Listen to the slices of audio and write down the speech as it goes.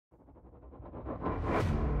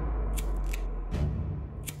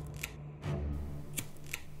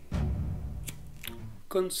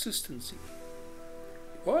Consistency.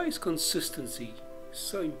 Why is consistency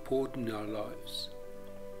so important in our lives?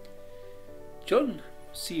 John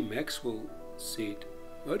C. Maxwell said,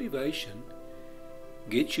 "Motivation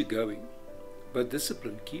gets you going, but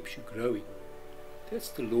discipline keeps you growing." That's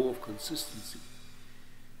the law of consistency.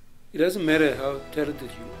 It doesn't matter how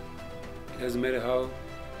talented you are. It doesn't matter how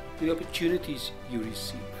many opportunities you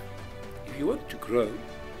receive. If you want to grow,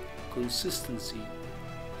 consistency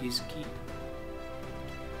is key.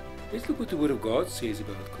 Let's look what the Word of God says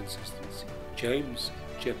about consistency. James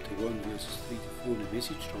chapter 1 verses 3 to 4 in the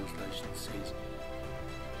Message translation says,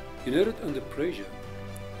 "You know that under pressure,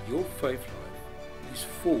 your faith life is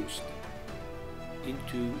forced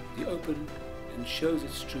into the open and shows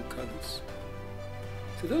its true colors.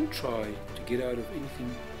 So don't try to get out of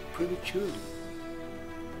anything prematurely.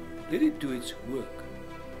 Let it do its work,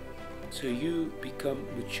 so you become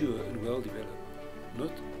mature and well developed,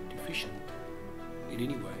 not deficient in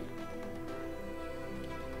any way."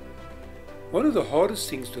 One of the hardest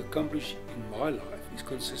things to accomplish in my life is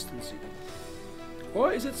consistency.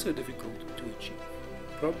 Why is it so difficult to achieve?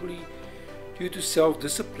 Probably due to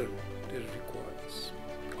self-discipline that it requires.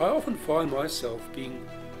 I often find myself being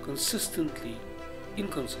consistently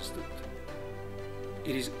inconsistent.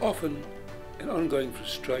 It is often an ongoing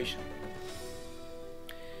frustration.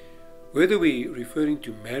 Whether we're referring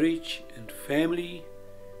to marriage and family,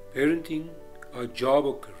 parenting, our job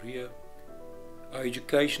or career, our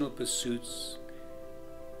educational pursuits,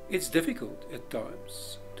 it's difficult at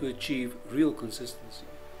times to achieve real consistency.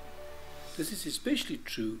 This is especially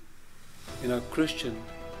true in our Christian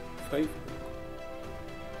faith walk.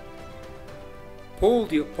 Paul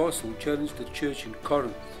the Apostle challenged the church in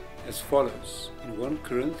Corinth as follows in 1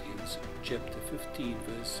 Corinthians chapter 15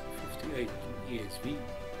 verse 58 in ESV.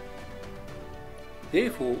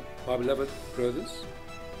 "Therefore, my beloved brothers,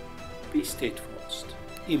 be steadfast,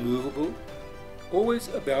 immovable, always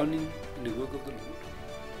abounding in the work of the Lord,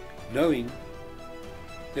 knowing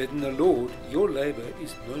that in the Lord your labor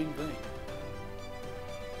is not in vain."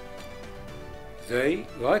 They,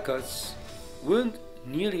 like us, weren't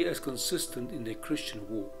nearly as consistent in their Christian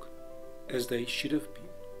walk as they should have been.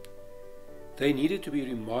 They needed to be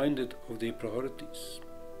reminded of their priorities,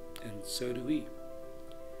 and so do we.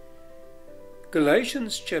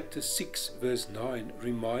 Galatians chapter 6 verse 9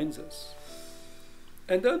 reminds us,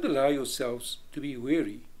 "And don't allow yourselves to be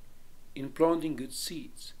weary in planting good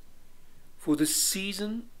seeds, for the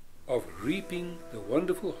season of reaping the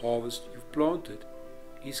wonderful harvest you've planted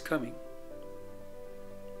is coming."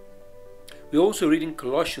 We also read in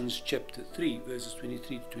Colossians chapter 3 verses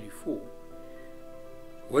 23 to 24,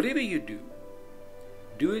 "Whatever you do,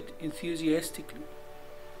 do it enthusiastically,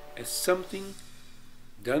 as something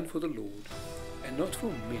done for the Lord, and not for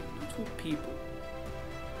men, not for people,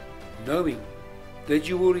 knowing that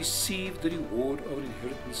you will receive the reward of an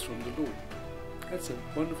inheritance from the Lord." That's a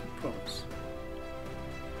wonderful promise.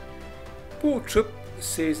 Paul Tripp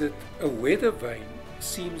says that a weather vane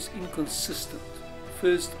seems inconsistent,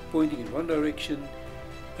 first pointing in one direction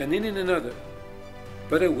and then in another.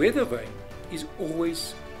 But a weather vane is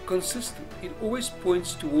always consistent. It always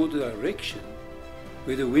points toward the direction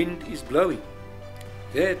where the wind is blowing.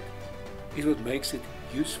 That is what makes it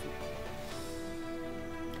useful.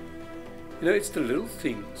 You know, it's the little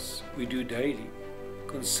things we do daily,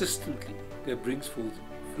 consistently, that brings forth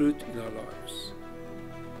fruit in our lives.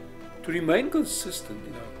 To remain consistent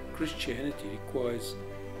in our Christianity requires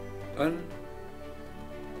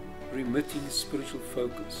unremitting spiritual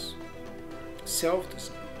focus,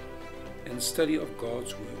 self-discipline, and study of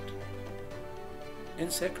God's Word,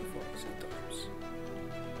 and sacrifice at times.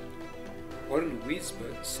 Warren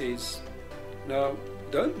Wiersbe says, "Now,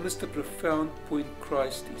 don't miss the profound point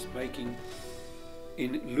Christ is making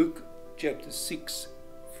in Luke chapter 6,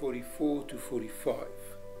 44 to 45.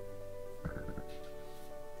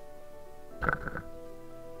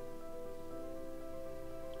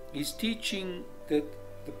 He's teaching that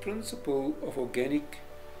the principle of organic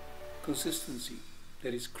consistency,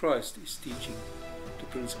 that is, Christ is teaching the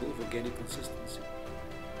principle of organic consistency.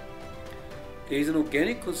 There is an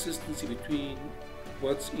organic consistency between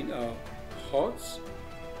what's in our hearts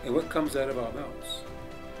and what comes out of our mouths.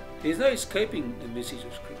 There is no escaping the message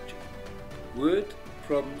of Scripture. Word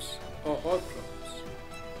problems are heart problems.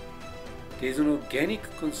 There is an organic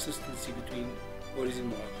consistency between what is in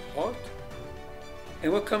my heart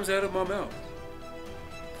and what comes out of my mouth.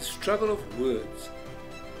 The struggle of words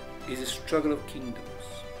is a struggle of kingdoms,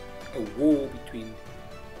 a war between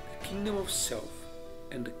the kingdom of self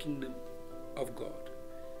and the kingdom of God.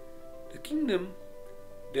 The kingdom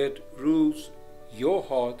that rules your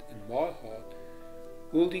heart and my heart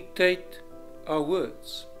will dictate our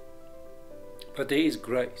words, but there is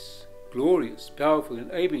grace, glorious, powerful,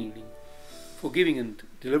 enabling, forgiving and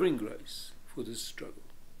delivering grace for this struggle.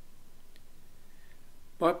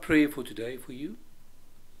 My prayer for today for you,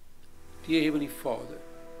 dear Heavenly Father,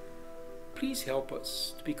 please help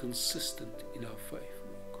us to be consistent in our faith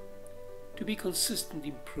walk, to be consistent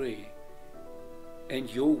in prayer and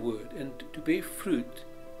your word, and to bear fruit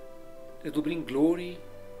that will bring glory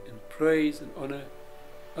and praise and honor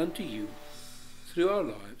unto you through our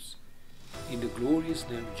lives, in the glorious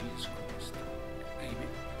name of Jesus Christ. Amen.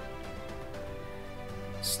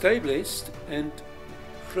 Stay blessed and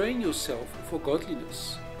train yourself for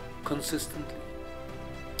godliness consistently.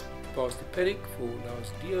 Pastor Perrick for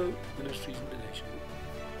Laos Dio Ministries International.